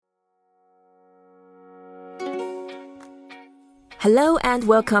Hello and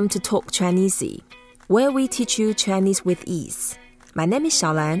welcome to Talk Chinesey, where we teach you Chinese with ease. My name is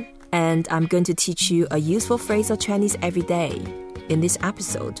Xiaolan, and I'm going to teach you a useful phrase of Chinese every day. In this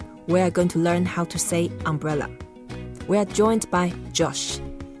episode, we are going to learn how to say umbrella. We are joined by Josh,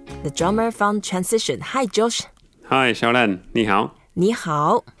 the drummer from Transition. Hi, Josh. Hi, Xiaolan. 你好. 你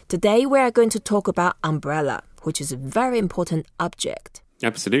好. Today, we are going to talk about umbrella, which is a very important object.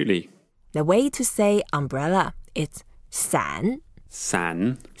 Absolutely. The way to say umbrella is 伞.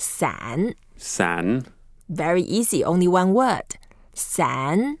 伞. 伞. 伞. Very easy, only one word.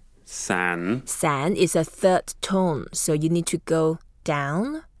 伞. 伞. 伞 is a third tone, so you need to go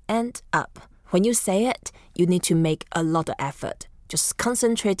down and up. When you say it, you need to make a lot of effort. Just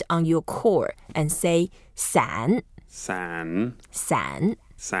concentrate on your core and say 伞. 伞. 伞.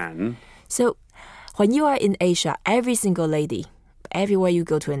 伞. So, when you are in Asia, every single lady, everywhere you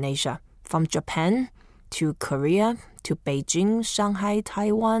go to in Asia, from Japan to Korea to Beijing, Shanghai,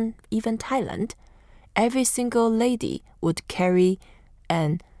 Taiwan, even Thailand, every single lady would carry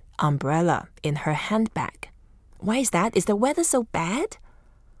an umbrella in her handbag. Why is that? Is the weather so bad?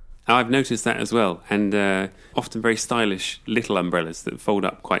 I've noticed that as well. And often very stylish little umbrellas that fold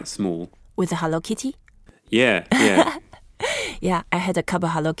up quite small. With a Hello Kitty? Yeah. Yeah, I had a couple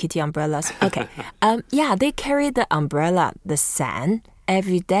Hello Kitty umbrellas. Okay. They carry the umbrella, the 伞,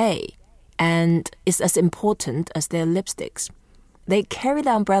 every day. And it's as important as their lipsticks. They carry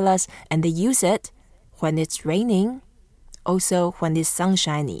the umbrellas and they use it when it's raining, also when it's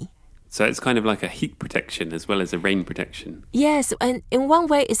sunshiny. So it's kind of like a heat protection as well as a rain protection. Yes, and in one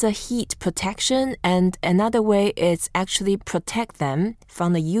way it's a heat protection, and another way it's actually protect them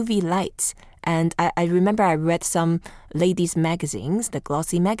from the UV lights. And I remember I read some ladies' magazines, the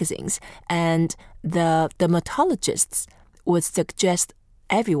glossy magazines, and the dermatologists would suggest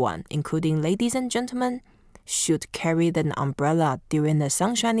everyone, including ladies and gentlemen, should carry an umbrella during a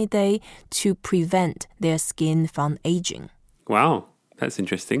sunshiny day to prevent their skin from aging. Wow, that's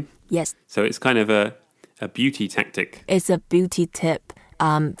interesting. Yes. So it's kind of a beauty tactic. It's a beauty tip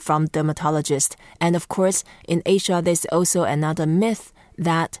from dermatologists. And of course, in Asia, there's also another myth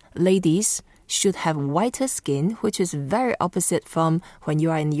that ladies should have whiter skin, which is very opposite from when you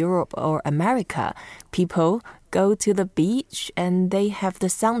are in Europe or America. People go to the beach and they have the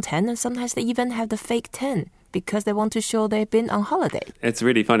suntan, and sometimes they even have the fake tan because they want to show they've been on holiday. It's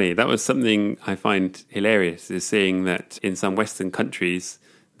really funny. That was something I find hilarious, is seeing that in some Western countries,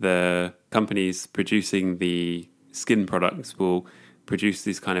 the companies producing the skin products will produce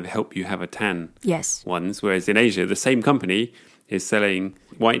these kind of help you have a tan ones, whereas in Asia, the same company is selling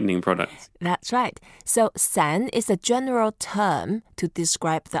whitening products. That's right. So 伞 is a general term to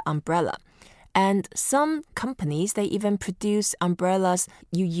describe the umbrella. And some companies, they even produce umbrellas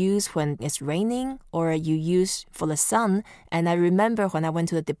you use when it's raining or you use for the sun. And I remember when I went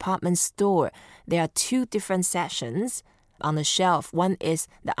to the department store, there are two different sections on the shelf. One is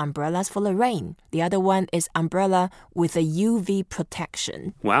the umbrellas for the rain. The other one is umbrella with a UV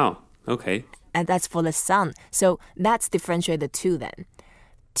protection. Wow. Okay. And that's for the sun. So that's differentiated too then.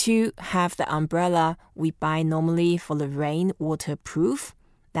 To have the umbrella we buy normally for the rain, waterproof,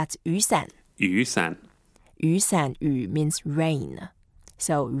 that's 雨伞. 雨伞. 雨伞, 雨 means rain.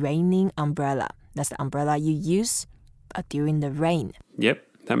 So raining umbrella. That's the umbrella you use during the rain. Yep,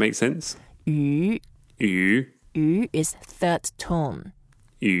 that makes sense. 雨. 雨. 雨 is third tone.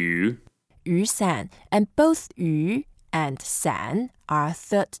 雨. 雨伞. And both 雨 and 伞 are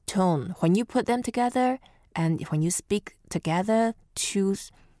third tone. When you put them together and when you speak together,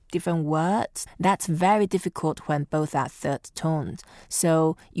 choose different words, that's very difficult when both are third tones.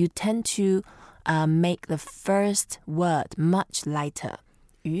 So you tend to make the first word much lighter.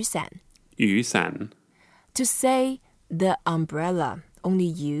 雨伞. 雨伞. To say the umbrella only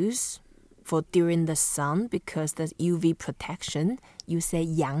use for during the sun because there's UV protection, you say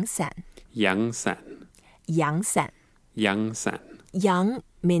阳伞. 阳伞. 阳伞. 阳伞. Yang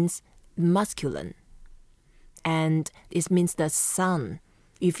means masculine, and it means the sun.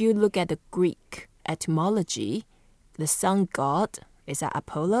 If you look at the Greek etymology, the sun god is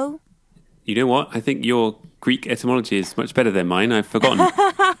Apollo. You know what? I think your Greek etymology is much better than mine. I've forgotten.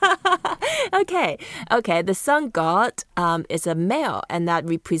 Okay. The sun god is a male, and that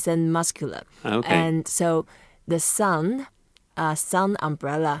represents muscular. Okay. And so the sun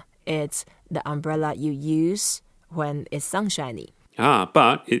umbrella, it's the umbrella you use when it's sunshiny.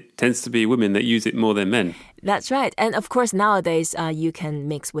 But it tends to be women that use it more than men. That's right. And of course, nowadays, you can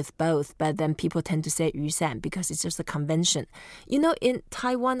mix with both, but then people tend to say 雨伞 because it's just a convention. You know, in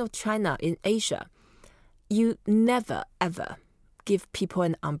Taiwan or China, in Asia, you never, ever give people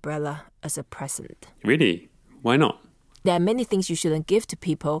an umbrella as a present. Really? Why not? There are many things you shouldn't give to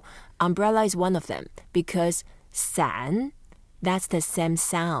people. Umbrella is one of them because 伞, that's the same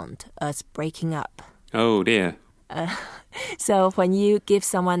sound as breaking up. Oh dear. So when you give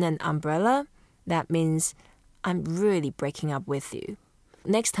someone an umbrella, that means I'm really breaking up with you.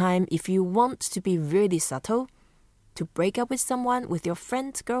 Next time, if you want to be really subtle, to break up with someone, with your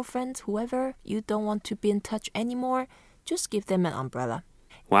friend, girlfriend, whoever, you don't want to be in touch anymore, just give them an umbrella.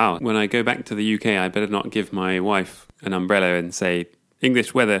 Wow. When I go back to the UK, I better not give my wife an umbrella and say,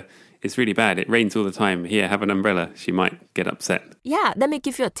 English weather is really bad. It rains all the time. Here, have an umbrella. She might get upset. Yeah, let me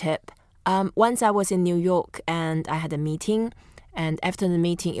give you a tip. Once I was in New York and I had a meeting, and after the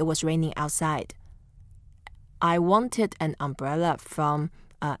meeting, it was raining outside. I wanted an umbrella from,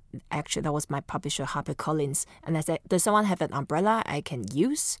 actually, that was my publisher, HarperCollins. And I said, does someone have an umbrella I can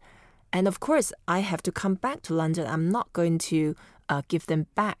use? And of course, I have to come back to London. I'm not going to give them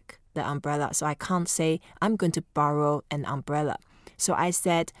back the umbrella. So I can't say, I'm going to borrow an umbrella. So I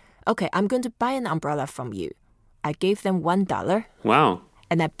said, okay, I'm going to buy an umbrella from you. I gave them $1. Wow.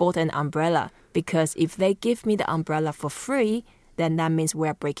 And I bought an umbrella because if they give me the umbrella for free, then that means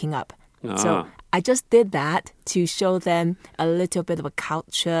we're breaking up. So I just did that to show them a little bit of a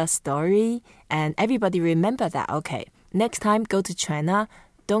culture story. And everybody remember that, okay, next time go to China,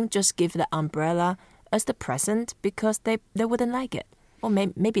 don't just give the umbrella as the present because they wouldn't like it. Or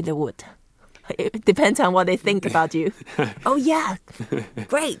maybe they would. It depends on what they think about you. Oh, yeah,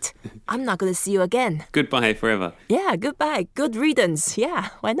 great. I'm not going to see you again. Goodbye forever. Yeah, goodbye. Good riddance. Yeah,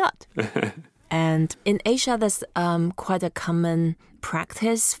 why not? And in Asia, there's quite a common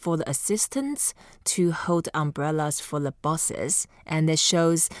practice for the assistants to hold umbrellas for the bosses. And it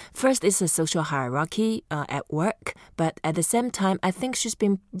shows, first, it's a social hierarchy at work. But at the same time, I think she's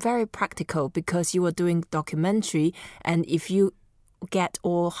been very practical because you were doing documentary. And if you get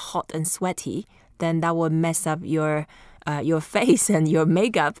all hot and sweaty, then that will mess up your face and your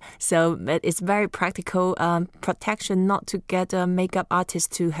makeup. So it's very practical protection not to get a makeup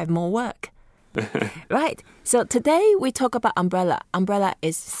artist to have more work. Right. So today we talk about umbrella. Umbrella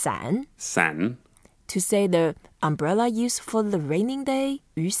is 伞. 伞. To say the umbrella used for the raining day,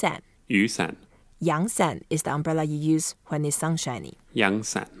 雨伞. 雨伞. 阳伞 is the umbrella you use when it's sunshiny. 阳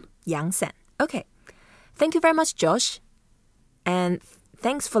伞. 阳伞. Okay. Thank you very much, Josh. And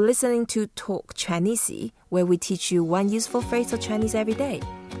thanks for listening to Talk Chinese, where we teach you one useful phrase of Chinese every day.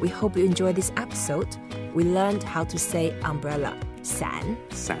 We hope you enjoyed this episode. We learned how to say umbrella, 伞.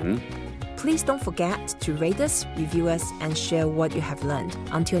 伞. Please don't forget to rate us, review us, and share what you have learned.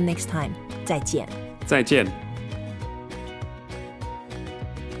 Until next time, 再见. 再见.